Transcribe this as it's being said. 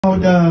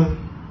Called,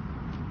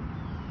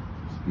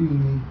 excuse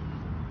me,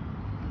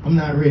 I'm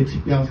not rich,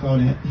 y'all saw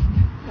that.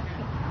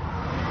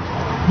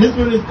 This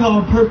one is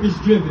called Purpose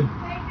Driven.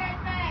 Take that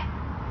back.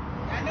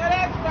 I know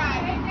that's right.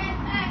 Take that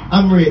back.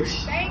 I'm rich.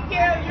 Thank you.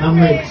 I'm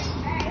rich.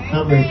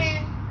 I'm rich.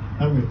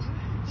 I'm rich.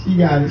 She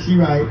got it. She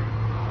right.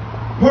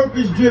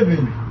 Purpose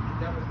Driven.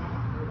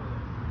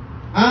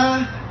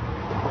 I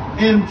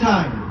am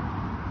tired.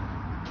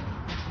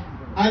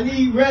 I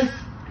need rest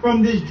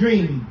from this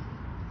dream.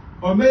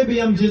 Or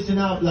maybe I'm just an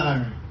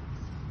outlier.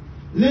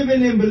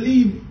 Living and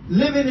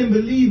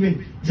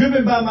believing,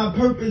 driven by my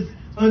purpose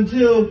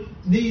until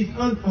these,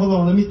 hold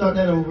on, let me start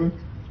that over.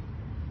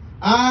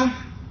 I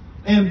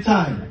am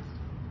tired.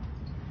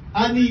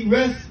 I need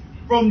rest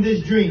from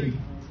this dream.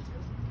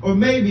 Or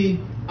maybe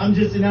I'm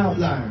just an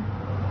outlier.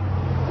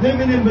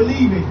 Living and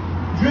believing,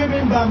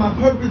 driven by my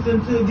purpose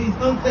until these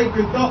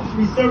unsacred thoughts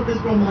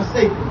resurface from my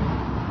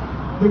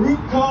sacred. The root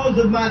cause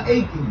of my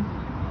aching.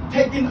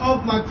 Taking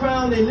off my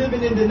crown and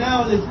living in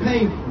denial is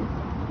painful.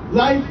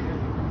 Life,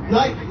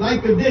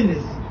 like a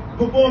dentist,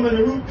 performing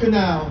a root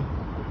canal.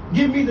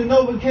 Give me the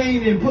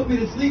Novocaine and put me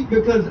to sleep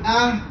because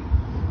I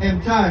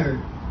am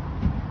tired.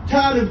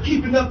 Tired of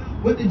keeping up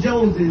with the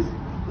Joneses.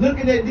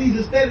 Looking at these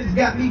aesthetics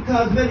got me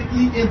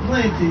cosmetically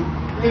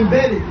implanted,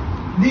 embedded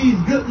these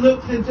good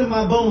looks into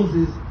my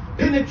boneses.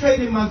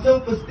 Penetrating my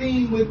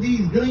self-esteem with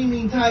these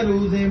gleaming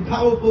titles and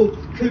powerful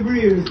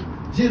careers.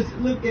 Just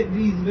look at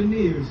these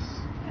veneers.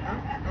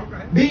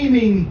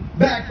 Beaming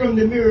back from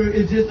the mirror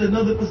is just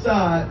another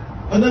facade,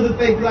 another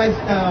fake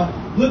lifestyle.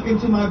 Look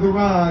into my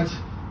garage,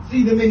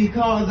 see the many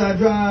cars I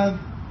drive.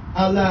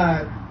 I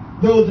lied,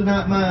 those are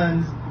not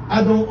mine.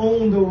 I don't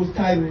own those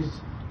titles.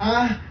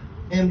 I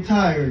am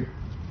tired,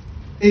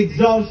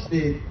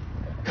 exhausted,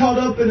 caught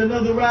up in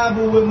another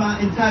rival with my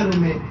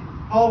entitlement.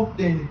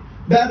 Often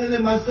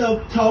battling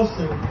myself,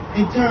 tossing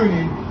and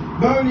turning.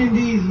 Burning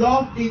these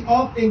lofty,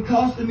 often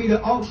costing me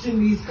to auction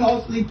these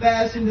costly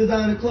fashion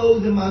designer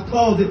clothes in my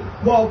closet.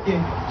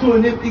 Walking to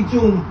an empty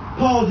tomb,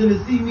 pausing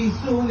to see me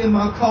soon in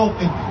my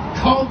coffin.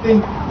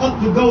 Coughing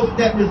up the ghosts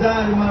that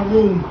reside in my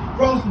room.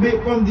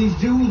 Frostbit from these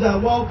Jews I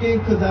walk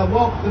in cause I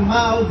walk the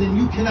miles and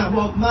you cannot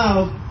walk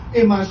miles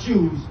in my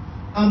shoes.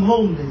 I'm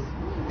homeless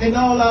and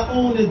all I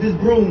own is this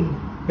broom.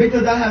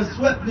 Because I have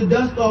swept the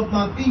dust off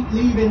my feet,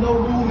 leaving no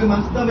room in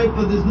my stomach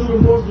for this little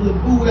morsel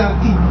of food I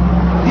eat.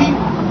 Deep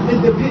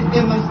is the pit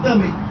in my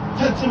stomach,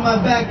 touching my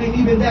back, and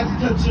even that's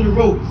touching the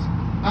ropes.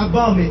 I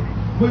vomit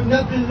with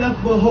nothing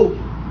left but hope.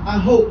 I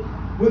hope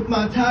with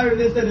my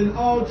tiredness at an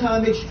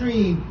all-time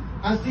extreme.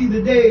 I see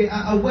the day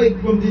I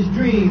awake from this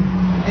dream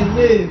and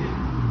live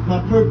my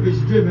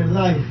purpose-driven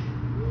life.